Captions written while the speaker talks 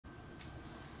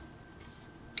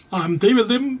I'm David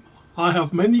Lim. I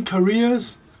have many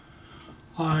careers.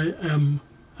 I am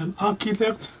an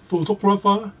architect,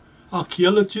 photographer,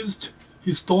 archaeologist,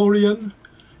 historian,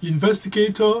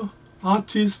 investigator,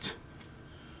 artist,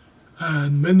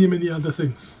 and many other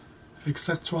things,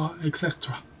 etc.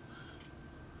 etc.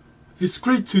 It's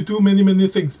great to do many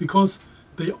things because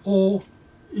they all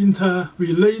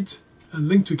interrelate and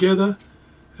link together,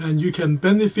 and you can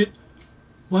benefit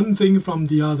one thing from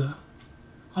the other.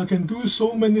 I can do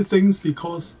so many things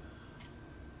because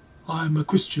I'm a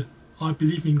Christian. I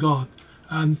believe in God,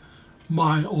 and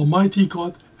my Almighty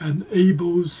God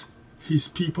enables His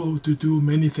people to do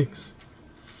many things.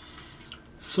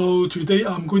 So today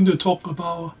I'm going to talk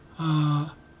about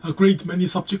a great many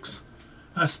subjects,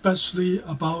 especially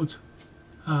about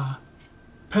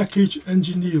package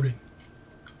engineering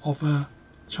of a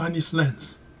Chinese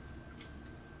lens.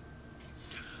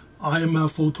 I am a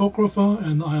photographer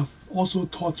and I have also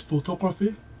taught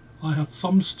photography. I have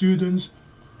some students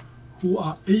who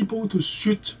are able to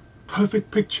shoot perfect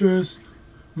pictures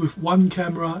with one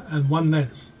camera and one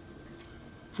lens.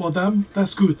 For them,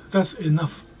 that's good, that's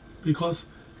enough, because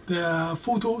their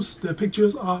photos, their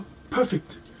pictures are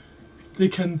perfect. They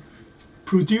can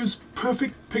produce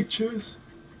perfect pictures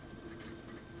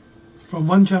from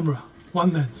one camera,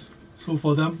 one lens. So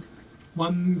for them,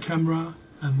 one camera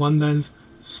and one lens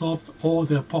solved all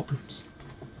their problems.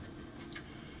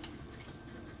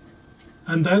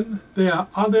 And then there are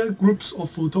other groups of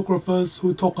photographers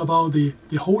who talk about the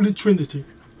Holy Trinity.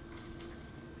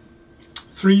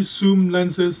 3 zoom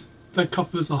lenses that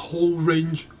covers a whole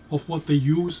range of what they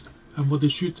use and what they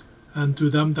shoot, and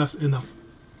to them that's enough.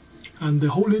 And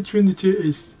the Holy Trinity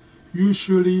is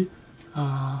usually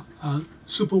a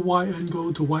super wide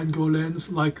angle to wide angle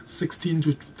lens like 16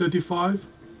 to 35.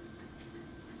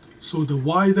 So the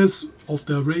widest of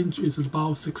the range is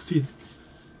about 16.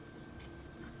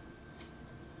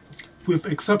 With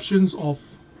exceptions of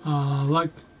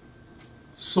like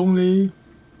Sony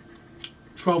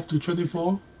 12 to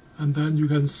 24, and then you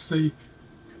can say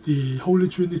the Holy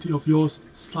Trinity of yours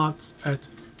starts at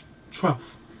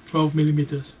 12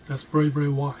 millimeters. That's very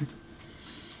wide.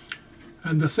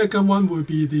 And the second one will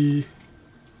be the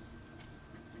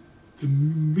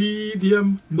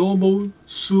medium normal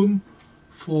zoom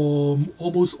for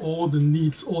almost all the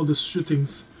needs, all the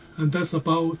shootings, and that's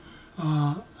about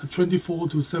 24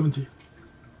 to 70.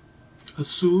 A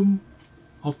zoom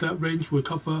of that range will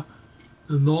cover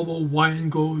the normal wide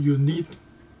angle you need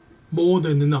more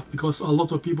than enough, because a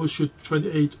lot of people shoot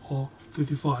 28 or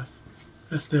 35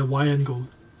 as their wide angle.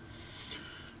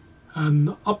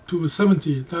 And up to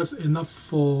 70, that's enough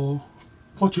for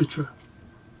portraiture.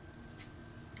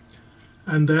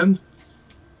 And then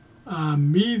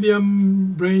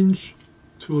medium range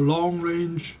to long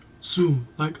range zoom,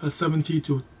 like a 70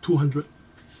 to 200.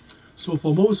 So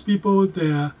for most people,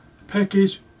 their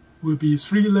package will be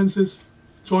 3 lenses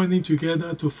joining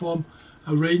together to form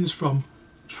a range from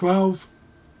 12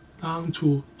 down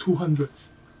to 200.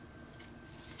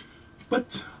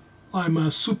 But I'm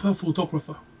a super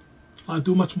photographer. I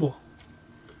do much more.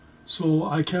 So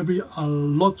I carry a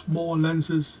lot more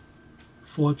lenses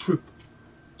for a trip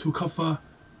to cover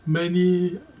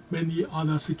many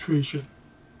other situations.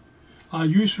 I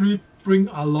usually bring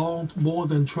along more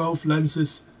than 12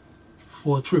 lenses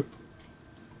for a trip.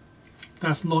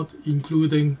 That's not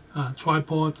including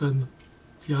tripod and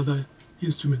the other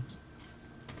instruments.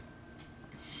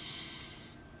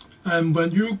 And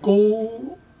when you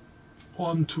go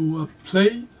onto a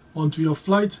plane, onto your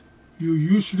flight, you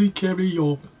usually carry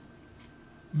your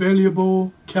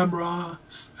valuable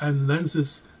cameras and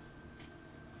lenses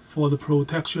for the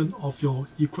protection of your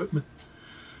equipment.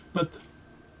 But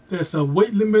there's a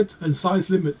weight limit and size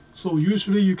limit, so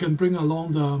usually you can bring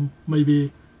along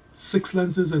maybe 6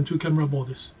 lenses and 2 camera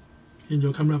modules in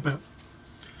your camera bag.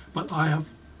 But I have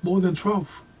more than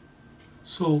 12,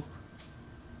 so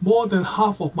more than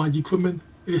half of my equipment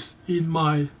is in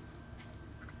my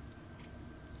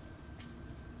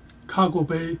cargo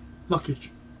bay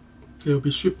luggage. They will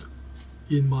be shipped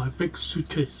in my big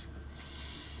suitcase.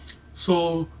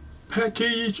 So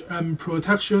package and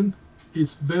protection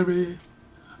is very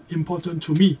important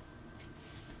to me.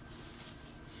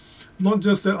 Not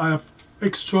just that I have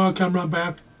extra camera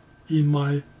bag in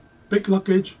my big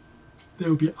luggage, there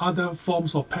will be other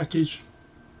forms of package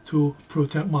to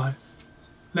protect my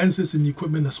lenses and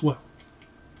equipment as well.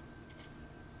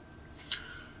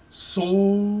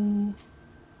 So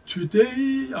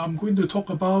today I'm going to talk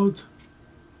about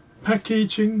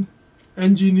packaging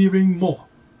engineering more.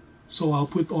 So I'll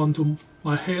put onto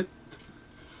my head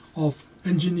of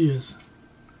engineers.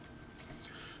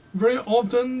 Very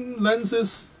often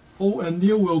lenses old and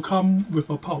new will come with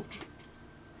a pouch.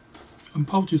 And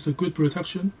pouch is a good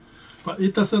protection, but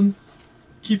it doesn't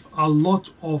give a lot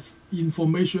of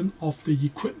information of the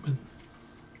equipment.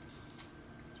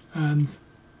 And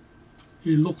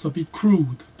it looks a bit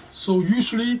crude. So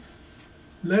usually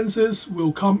lenses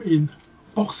will come in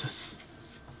boxes.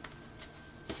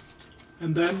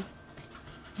 And then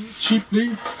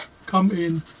cheaply come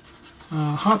in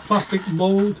hard plastic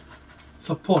mold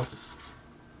support,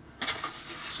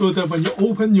 so that when you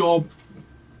open your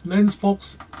lens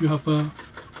box, you have a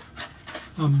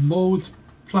mold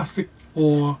plastic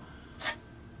or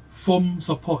foam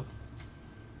support,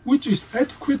 which is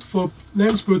adequate for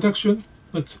lens protection,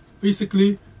 but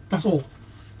basically that's all.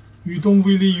 You don't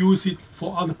really use it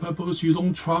for other purposes. You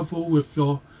don't travel with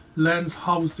your lens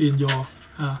housed in your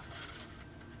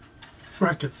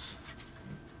brackets,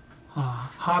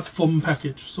 hard foam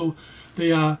package. So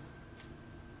they are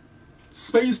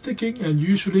space taking and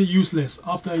usually useless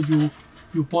after you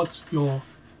bought your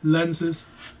lenses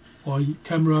or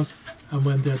cameras and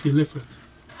when they are delivered.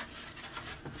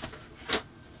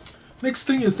 Next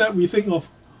thing is that we think of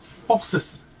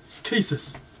boxes,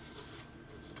 cases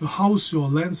to house your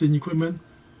lens and equipment,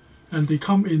 and they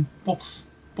come in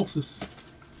boxes.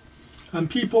 And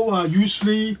people are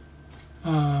usually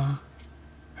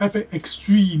having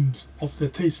extremes of their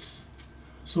tastes.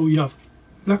 So you have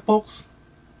black box,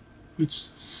 which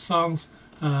sounds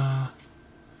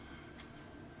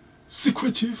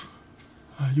secretive.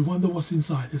 You wonder what's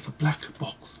inside. There's a black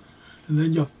box. And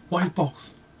then you have white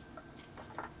box.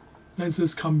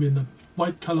 Lenses come in a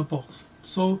white color box.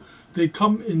 So they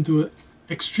come into an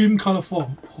extreme color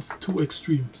form of two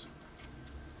extremes.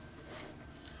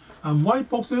 And white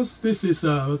boxes, this is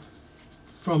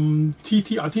from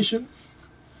TT Artisan.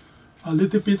 A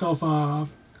little bit of a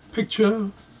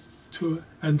picture to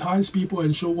entice people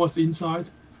and show what's inside.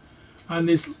 And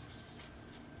it's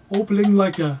opening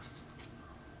like a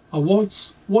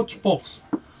watch box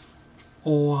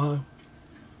or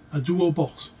a jewel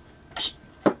box.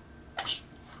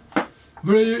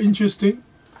 Very interesting.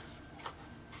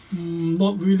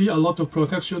 Not really a lot of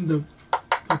protection. The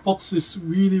box is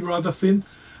really rather thin,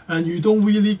 and you don't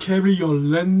really carry your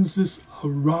lenses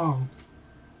around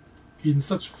in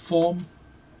such form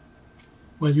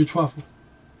when you travel,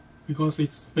 because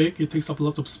it's big, it takes up a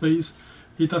lot of space,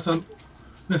 it doesn't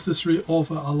necessarily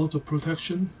offer a lot of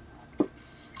protection,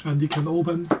 and it can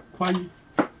open quite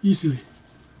easily.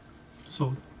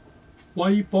 So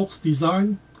white box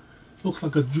design looks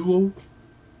like a jewel,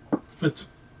 but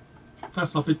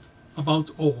that's a bit about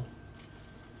all.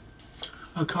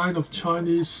 A kind of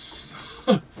Chinese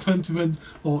sentiment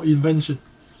or invention.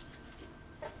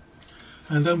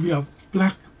 And then we have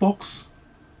black box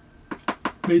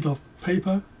made of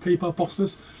paper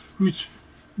boxes, which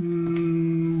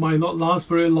might not last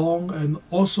very long, and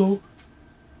also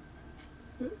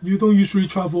you don't usually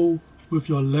travel with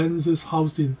your lenses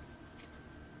housed in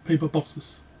paper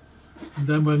boxes. And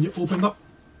then when you open up,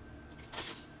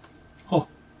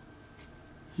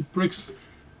 it breaks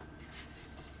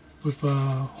with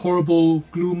horrible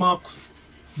glue marks.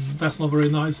 That's not very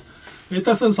nice. It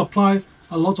doesn't supply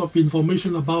a lot of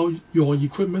information about your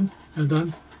equipment, and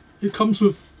then it comes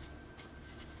with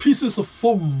pieces of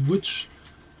foam which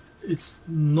it's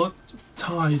not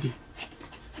tidy.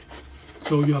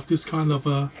 So you have this kind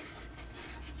of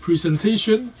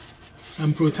presentation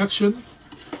and protection,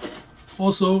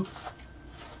 also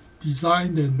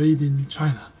designed and made in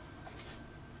China.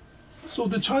 So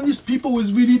the Chinese people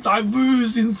is really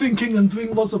diverse in thinking and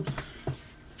doing lots of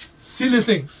silly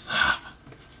things.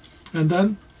 And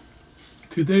then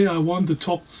today I want to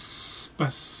talk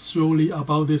specially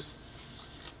about this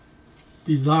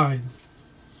design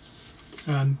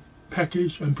and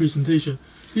package and presentation.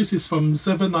 This is from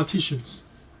 7 Artisans.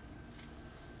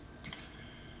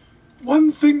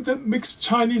 One thing that makes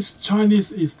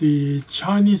Chinese is the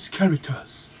Chinese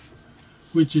characters,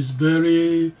 which is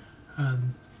very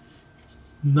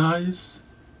nice,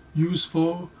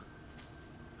 useful,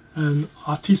 and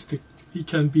artistic. It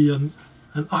can be an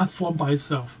art form by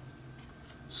itself.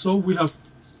 So we have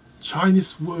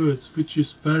Chinese words, which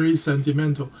is very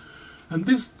sentimental. And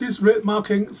this red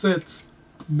marking says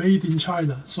made in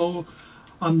China. So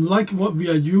unlike what we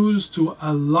are used to,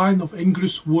 a line of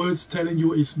English words telling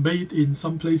you it's made in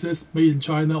some places, made in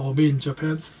China or made in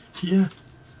Japan, here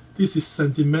this is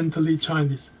sentimentally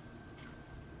Chinese.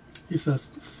 It's a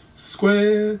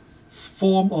square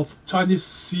form of Chinese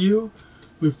seal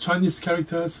with Chinese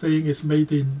characters saying it's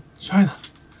made in China,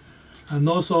 and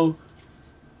also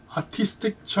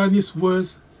artistic Chinese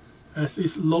words as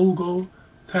its logo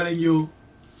telling you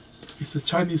it's a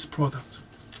Chinese product.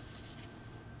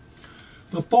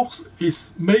 The box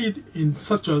is made in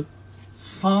such a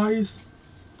size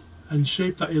and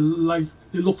shape that it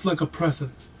looks like a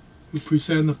present. You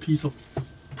present a piece of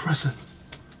present,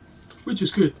 which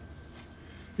is good.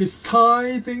 It's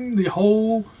tidying the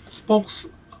whole box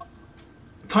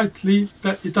tightly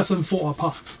that it doesn't fall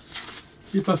apart.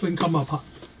 It doesn't come apart.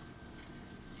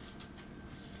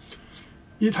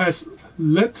 It has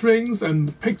letterings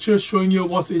and pictures showing you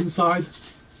what's inside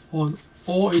on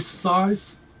all its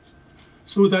sides,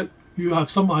 so that you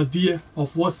have some idea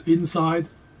of what's inside,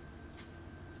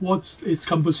 what's its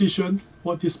composition,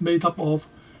 what it's made up of,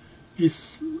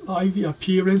 its lively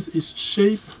appearance, its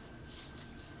shape,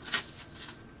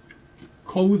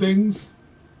 codings.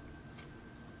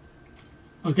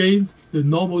 Again, the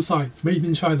normal sign, made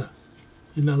in China,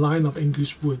 in a line of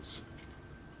English words.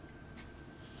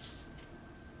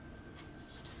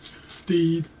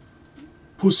 The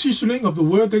positioning of the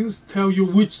wordings tell you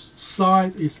which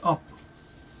side is up,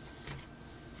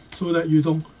 so that you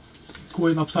don't go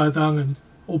it upside down and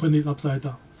open it upside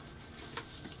down.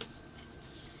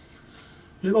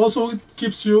 It also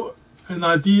gives you an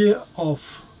idea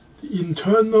of the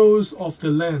internals of the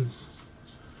lens.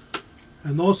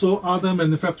 And also other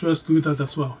manufacturers do that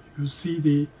as well. You see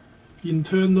the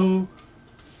internal,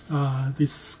 the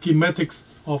schematics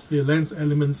of the lens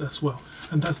elements as well.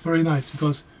 And that's very nice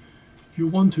because you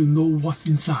want to know what's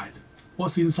inside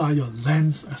your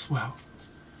lens as well.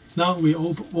 Now we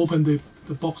open the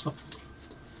box up.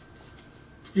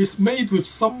 It's made with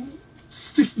some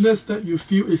stiffness that you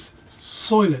feel is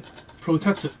solid,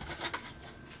 protected.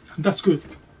 And that's good.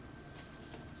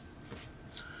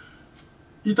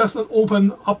 It doesn't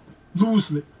open up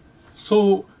loosely,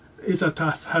 so it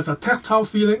has a tactile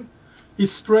feeling. It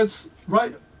spreads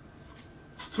right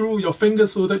through your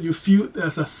fingers so that you feel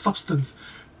there's a substance,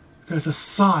 there's a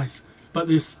size, but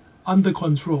it's under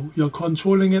control. You're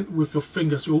controlling it with your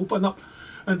fingers. You open up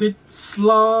and it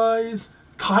slides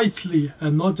tightly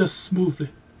and not just smoothly.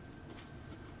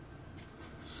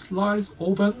 Slides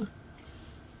open,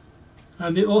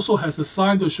 and it also has a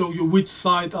sign to show you which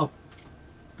side up,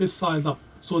 this side up,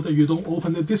 so that you don't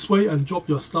open it this way and drop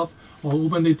your stuff, or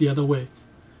open it the other way.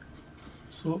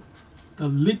 So the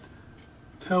lid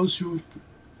tells you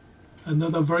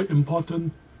another very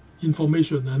important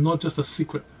information, and not just a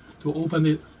secret, to open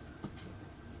it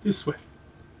this way.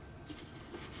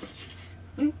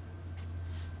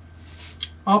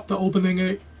 After opening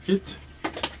it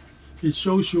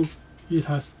shows you it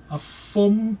has a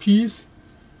foam piece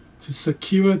to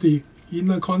secure the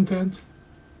inner content.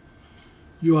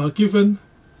 You are given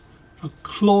a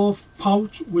cloth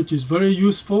pouch, which is very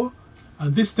useful,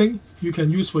 and this thing you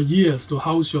can use for years to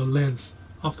house your lens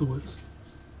afterwards.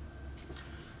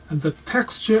 And the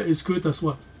texture is good as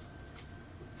well.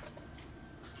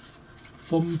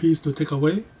 Foam piece to take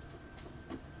away.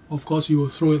 Of course, you will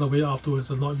throw it away afterwards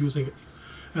and not using it.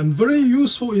 And very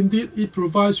useful indeed, it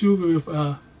provides you with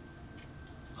a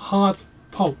hard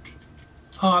pouch,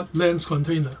 hard lens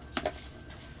container.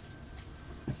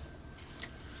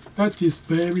 That is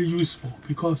very useful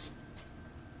because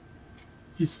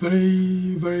it's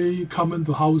very, very common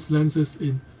to house lenses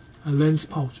in a lens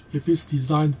pouch if it's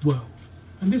designed well.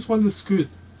 And this one is good.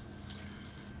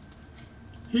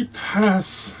 It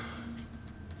has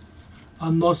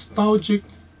a nostalgic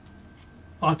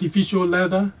artificial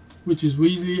leather, which is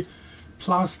really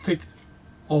plastic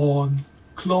on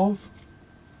cloth.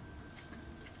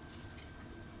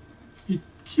 It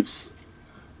gives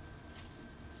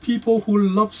people who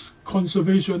love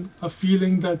conservation a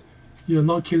feeling that you're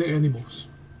not killing animals.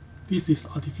 This is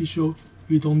artificial.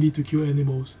 You don't need to kill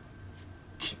animals.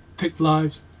 Take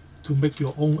lives to make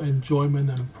your own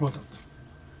enjoyment and product.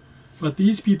 But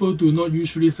these people do not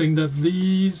usually think that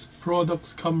these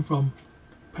products come from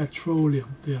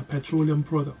petroleum. They are petroleum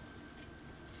products.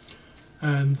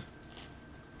 And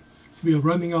we are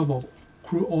running out of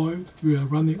crude oil. We are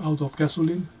running out of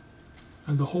gasoline.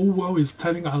 And the whole world is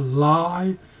telling a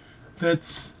lie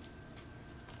that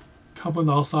carbon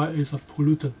dioxide is a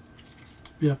pollutant.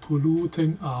 We are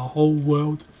polluting our whole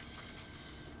world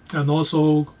and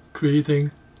also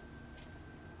creating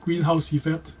greenhouse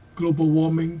effect, global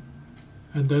warming,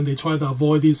 and then they try to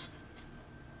avoid this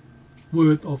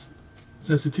word of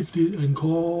sensitivity and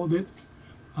call it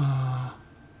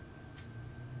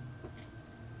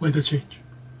weather change.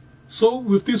 So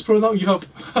with this product you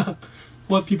have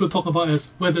what people talk about as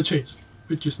weather change,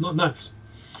 which is not nice.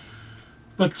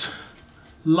 But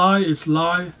lie is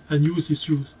lie and use is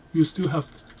use. You still have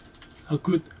a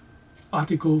good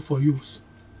article for use.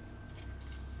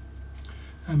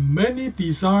 And many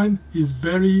design is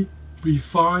very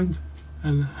refined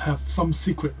and have some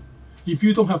secret. If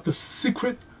you don't have the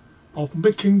secret of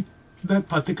making that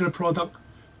particular product,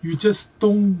 you just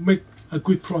don't make a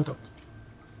good product.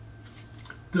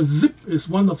 The zip is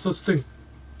one of such things.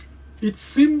 It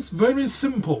seems very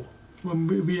simple when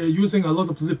we are using a lot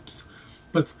of zips,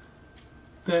 but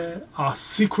there are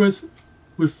secrets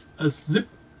with a zip,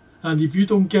 and if you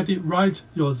don't get it right,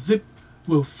 your zip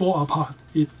will fall apart.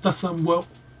 It doesn't work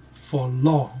for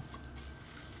long.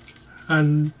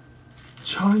 And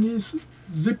Chinese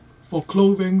zip for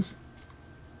clothing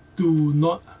do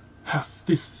not have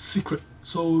this secret.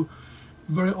 So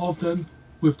very often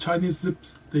with Chinese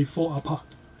zips, they fall apart.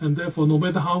 And therefore, no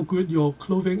matter how good your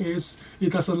clothing is,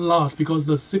 it doesn't last because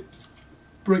the zips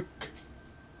break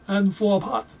and fall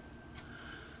apart.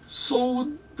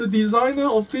 So the designer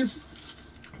of this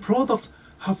product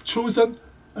have chosen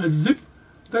a zip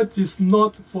that is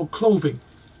not for clothing.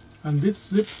 And this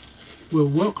zip will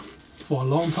work for a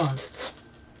long time.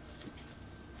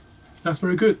 That's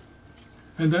very good.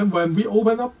 And then when we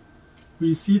open up,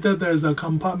 we see that there's a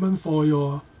compartment for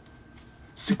your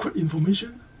secret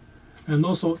information. And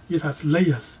also it has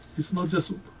layers. It's not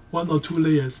just 1 or 2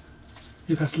 layers.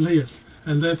 It has layers.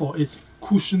 And therefore it's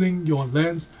cushioning your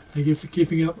lens and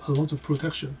giving up a lot of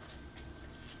protection.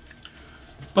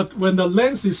 But when the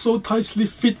lens is so tightly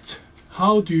fit,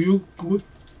 how do you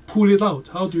pull it out?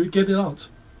 How do you get it out?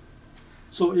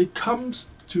 So it comes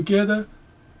together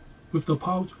with the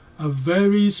pouch, a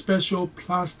very special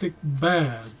plastic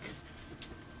bag.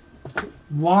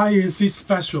 Why is it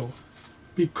special?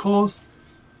 Because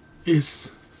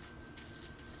it's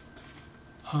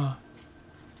a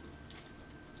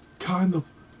kind of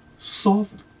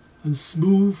soft and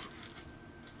smooth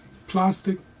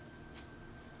plastic,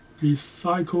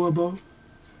 recyclable,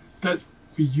 that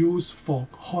we use for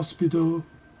hospital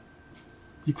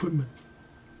equipment.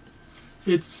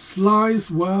 It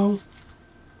slides well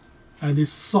and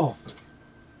is soft.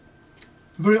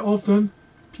 Very often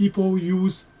people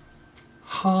use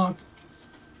hard,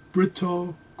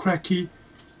 brittle, cracky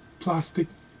plastic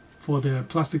for their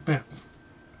plastic bags,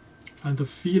 and the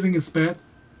feeling is bad.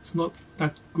 It's not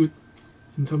that good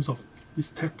in terms of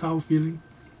its tactile feeling,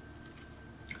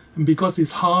 and because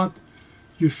it's hard,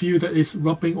 you feel that it's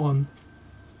rubbing on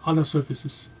other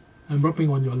surfaces and rubbing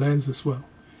on your lens as well.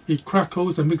 It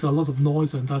crackles and makes a lot of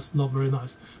noise, and that's not very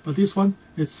nice. But this one,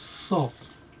 it's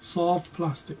soft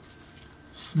plastic,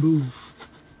 smooth,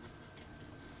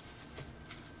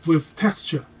 with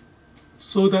texture,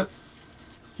 so that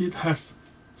it has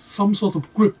some sort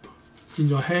of grip in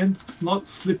your hand, not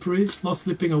slippery, not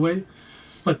slipping away,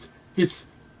 but it's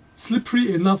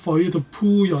slippery enough for you to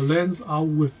pull your lens out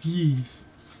with ease,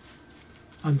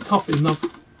 and tough enough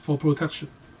for protection.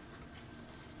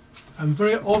 And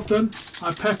very often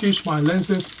I package my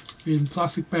lenses in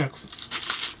plastic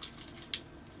bags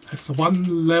as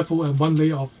one level and one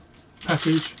layer of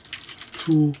package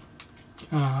to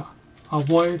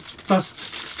avoid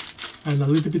dust and a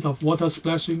little bit of water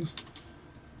splashings,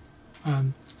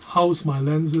 and house my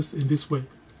lenses in this way.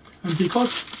 And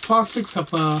because plastics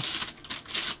have a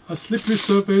slippery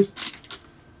surface,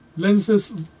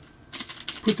 lenses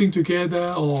putting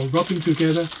together or rubbing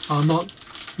together are not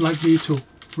likely to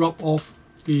rub off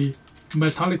the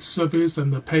metallic surface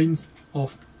and the paint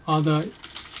of other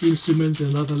instruments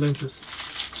and other lenses.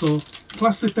 So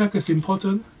plastic bag is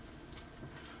important,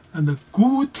 and a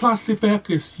good plastic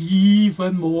bag is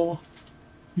even more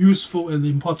useful and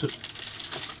important.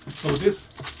 So this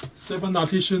 7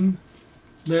 Artisan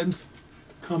lens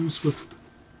comes with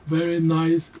very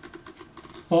nice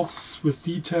box with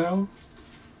detail,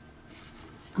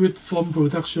 good foam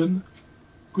protection,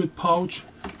 good pouch,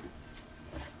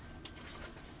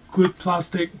 good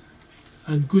plastic,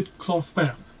 and good cloth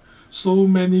bag. So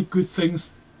many good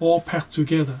things all packed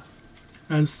together,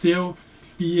 and still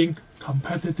being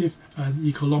competitive and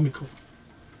economical.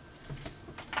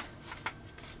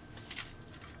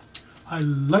 I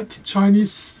like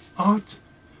Chinese art,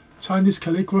 Chinese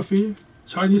calligraphy,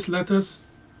 Chinese letters,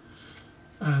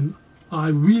 and I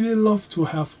really love to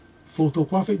have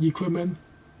photographic equipment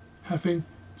having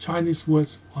Chinese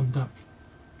words on them.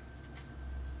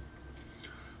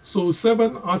 So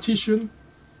 7 Artisan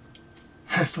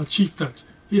has achieved that.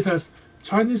 It has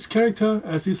Chinese character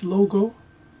as its logo,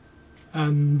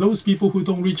 and those people who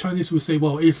don't read Chinese will say,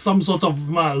 well, it's some sort of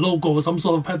logo, some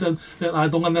sort of pattern that I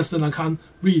don't understand, I can't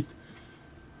read.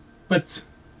 But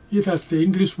it has the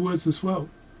English words as well.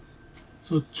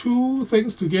 So 2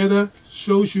 things together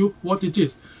shows you what it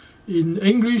is. In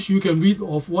English, you can read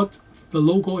of what the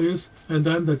logo is, and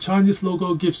then the Chinese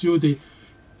logo gives you the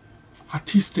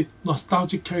artistic,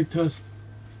 nostalgic characters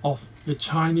of the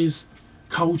Chinese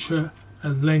culture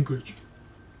and language.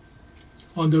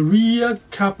 On the rear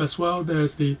cap as well,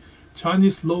 there's the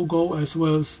Chinese logo as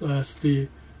well as the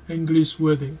English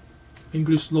wording,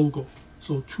 English logo.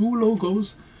 So two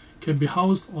logos can be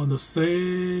housed on the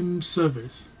same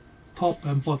surface, top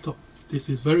and bottom. This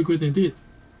is very good indeed.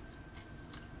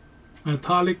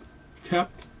 Metallic cap,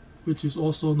 which is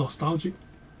also nostalgic,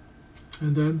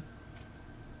 and then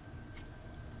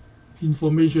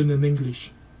information in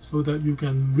English so that you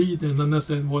can read and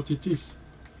understand what it is.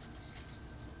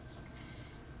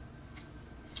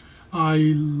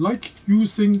 I like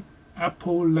using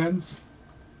Apo lenses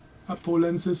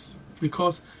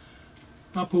because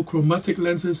Apo chromatic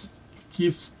lenses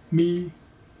gives me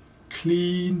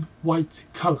clean white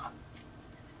color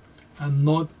and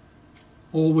not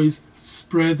always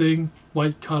spreading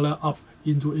white color up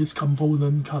into its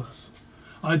component colors.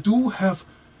 I do have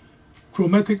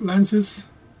chromatic lenses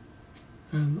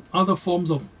and other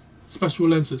forms of special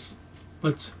lenses,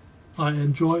 but I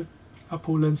enjoy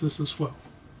Apo lenses as well.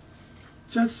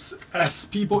 Just as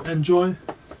people enjoy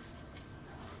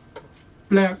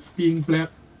black being black,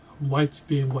 white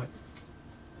being white.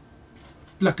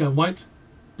 Black and white,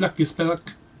 black is black,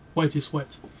 white is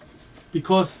white.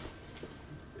 Because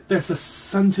there's a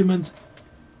sentiment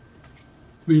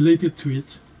related to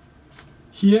it.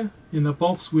 Here in the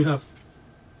box we have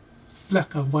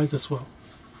black and white as well.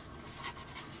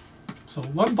 So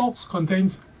one box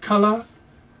contains color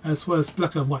as well as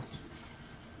black and white,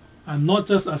 and not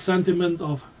just a sentiment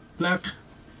of black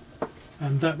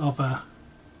and that of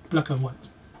black and white.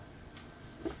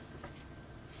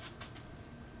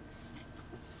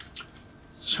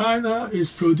 China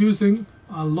is producing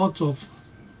a lot of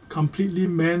completely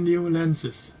manual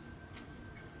lenses.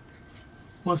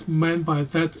 What's meant by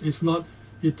that is not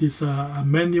it is a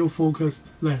manual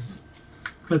focused lens,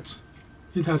 but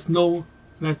it has no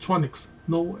electronics,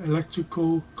 no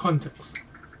electrical contacts.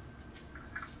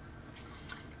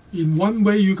 In one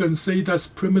way you can say that's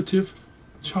primitive.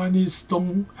 Chinese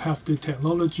don't have the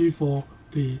technology for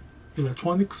the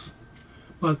electronics,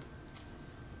 but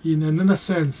in another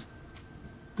sense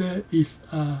there is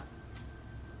a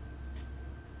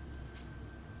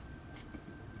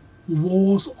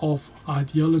wars of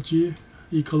ideology,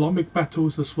 economic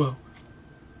battles as well.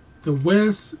 The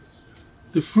West,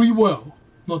 the free world,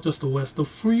 not just the West, the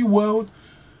free world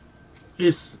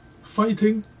is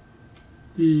fighting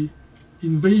the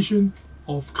invasion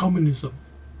of communism,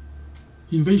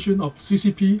 invasion of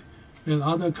CCP and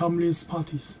other communist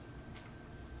parties.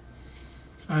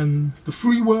 And the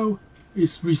free world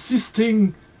is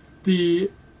resisting the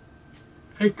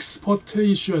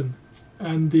exportation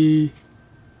and the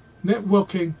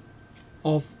networking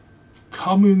of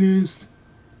communist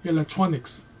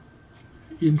electronics,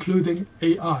 including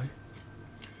AI.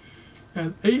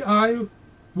 And AI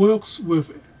works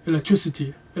with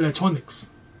electricity, electronics.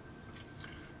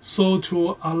 So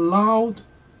to allow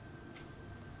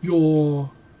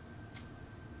your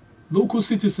local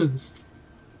citizens,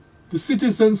 the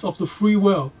citizens of the free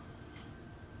world,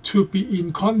 to be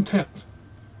in contact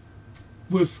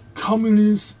with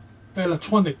communist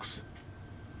electronics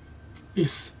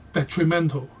is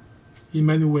detrimental in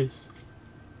many ways.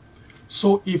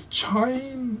 So if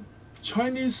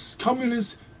Chinese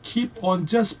communists keep on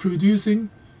just producing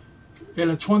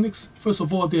electronics, first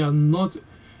of all, they are not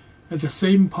at the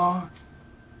same par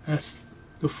as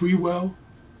the free world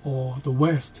or the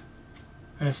West,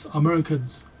 as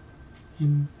Americans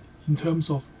in terms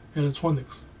of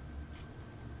electronics.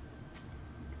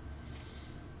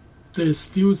 There is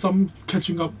still some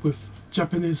catching up with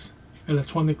Japanese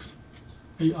electronics,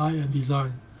 AI and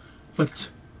design,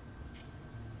 but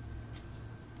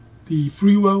the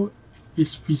free world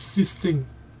is resisting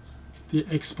the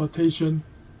exportation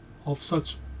of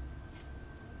such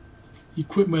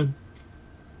equipment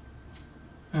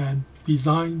and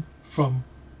design from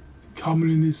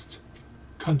communist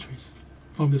countries,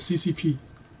 from the CCP.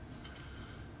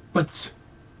 But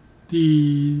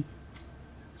the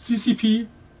CCP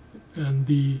and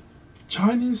the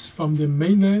Chinese from the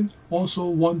mainland also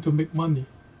want to make money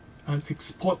and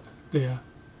export their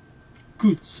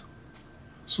goods.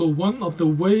 So one of the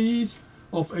ways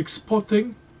of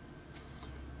exporting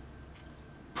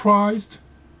prized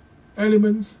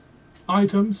elements,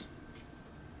 items,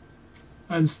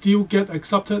 and still get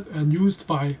accepted and used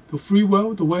by the free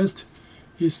world, the West,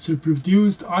 is to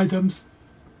produce items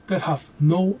that have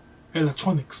no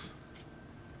electronics,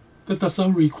 that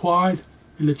doesn't require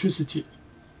electricity.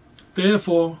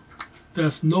 Therefore,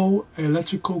 there's no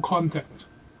electrical contact,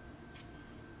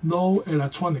 no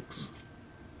electronics,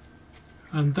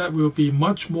 and that will be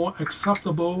much more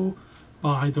acceptable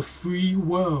by the free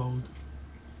world.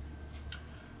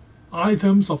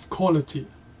 Items of quality,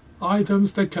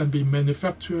 items that can be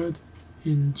manufactured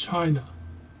in China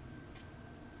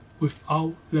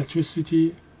without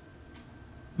electricity,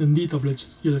 the need of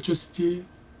electricity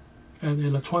and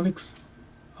electronics,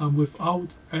 and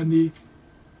without any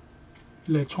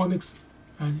electronics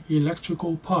and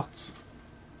electrical parts.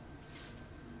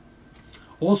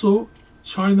 Also,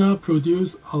 China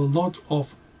produced a lot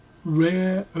of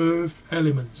rare earth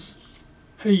elements,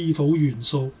 稀土元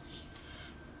素,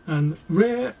 and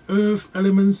rare earth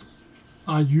elements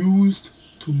are used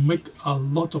to make a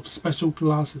lot of special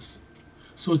glasses.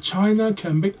 So China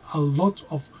can make a lot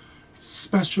of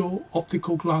special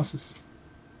optical glasses.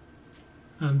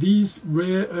 And these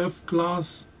rare earth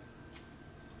glass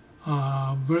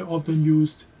are very often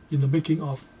used in the making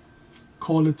of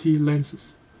quality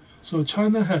lenses. So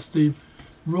China has the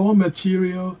raw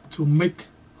material to make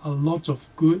a lot of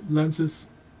good lenses,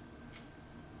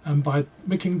 and by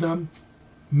making them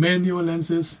manual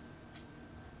lenses,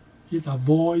 it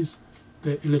avoids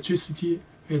the electricity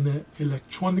and the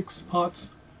electronics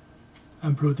parts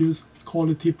and produce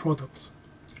quality products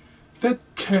that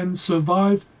can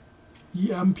survive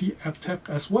EMP attack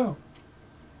as well.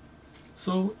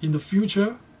 So in the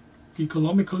future,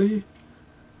 economically,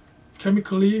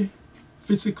 chemically,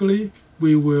 physically,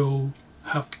 we will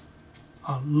have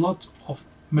a lot of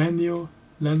manual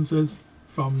lenses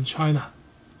from China,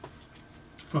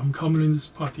 from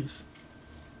communist parties.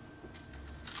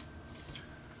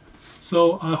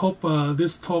 So I hope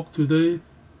this talk today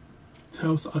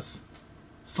tells us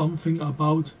something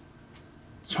about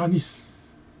Chinese.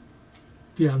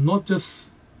 They are not just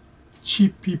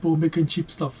cheap people making cheap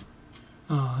stuff.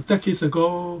 Decades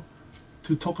ago,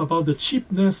 to talk about the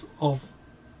cheapness of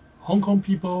Hong Kong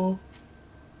people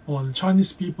or the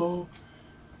Chinese people,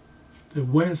 the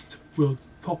West will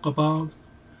talk about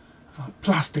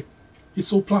plastic. It's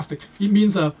so plastic. It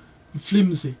means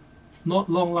flimsy, not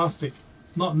long-lasting,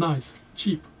 not nice,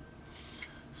 cheap.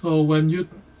 So when you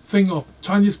think of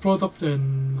Chinese products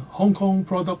and Hong Kong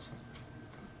products,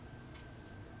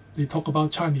 they talk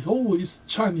about Chinese. Oh, it's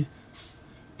Chinese,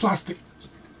 plastic.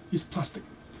 It's plastic.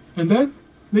 And then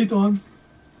later on,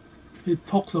 it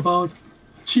talks about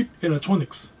cheap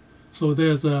electronics. So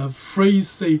there's a phrase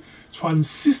say,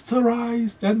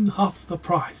 transistorized and half the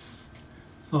price.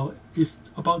 So it's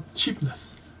about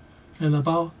cheapness and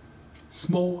about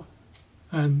small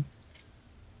and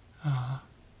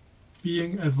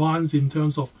being advanced in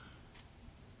terms of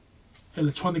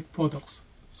electronic products.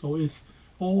 So it's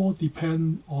all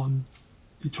depend on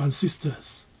the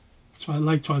transistors.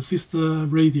 Like transistor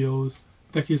radios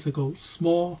decades ago,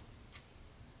 small,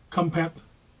 compact,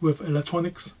 with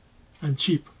electronics, and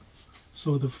cheap.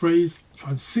 So the phrase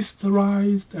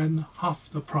transistorized and half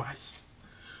the price.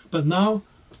 But now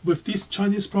with this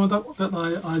Chinese product that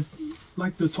I'd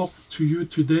like to talk to you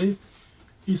today,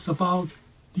 is about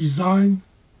design,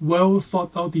 well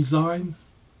thought out design,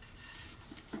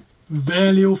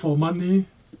 value for money,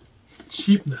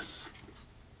 cheapness.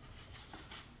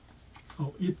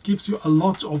 So it gives you a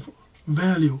lot of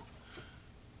value.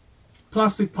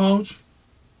 Plastic pouch,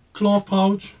 cloth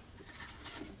pouch,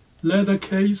 leather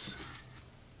case,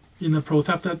 in a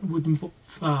protected wooden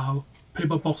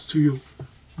paper box to you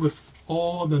with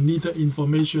all the needed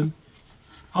information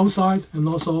outside and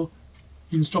also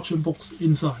instruction books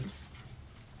inside.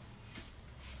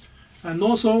 And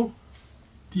also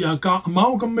the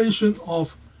amalgamation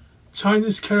of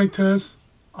Chinese characters,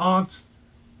 art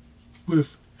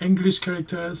with English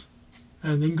characters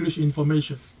and English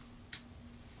information,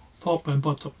 top and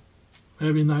bottom.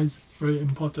 Very nice, very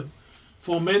important.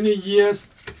 For many years,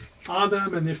 other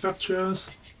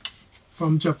manufacturers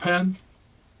from Japan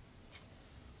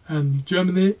and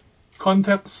Germany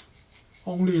context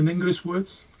only in English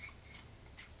words.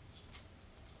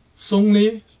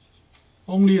 Sony,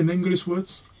 only in English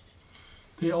words.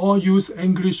 They all use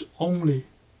English only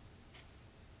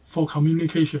for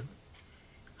communication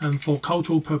and for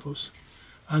cultural purpose.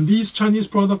 And these Chinese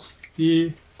products,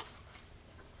 the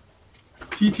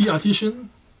TT Artisan,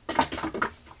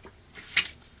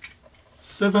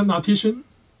 7 Artisan,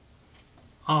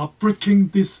 are breaking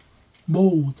this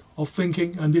mold of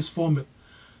thinking and this format.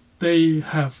 They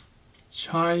have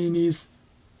Chinese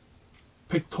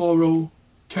pictorial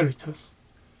characters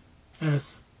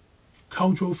as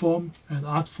cultural form and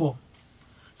art form.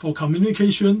 For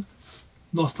communication,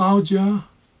 nostalgia,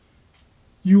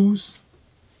 use,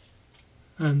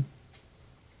 and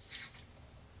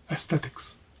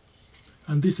aesthetics.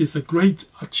 And this is a great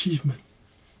achievement,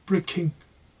 breaking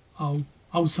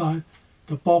outside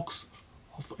the box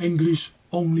of English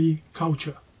only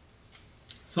culture.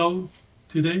 So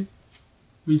today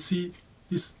we see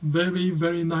this very,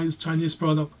 very nice Chinese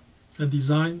product and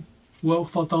design, well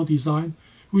thought out design,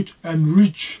 which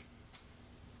enrich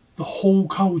the whole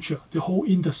culture, the whole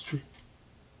industry,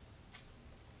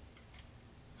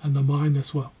 and the mind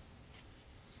as well.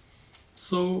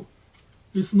 So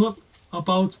it's not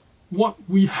about what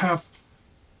we have,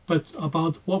 but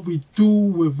about what we do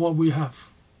with what we have.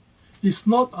 It's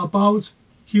not about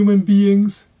human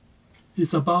beings,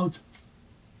 it's about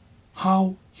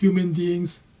how human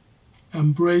beings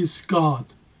embrace God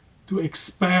to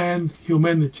expand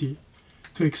humanity,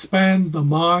 to expand the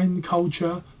mind,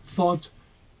 culture, thought,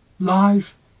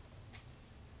 life,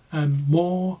 and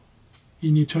more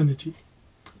in eternity.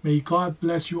 May God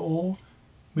bless you all.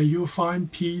 May you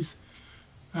find peace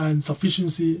and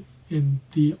sufficiency in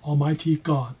the Almighty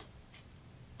God.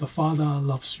 The Father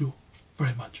loves you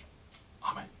very much.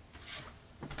 Amen.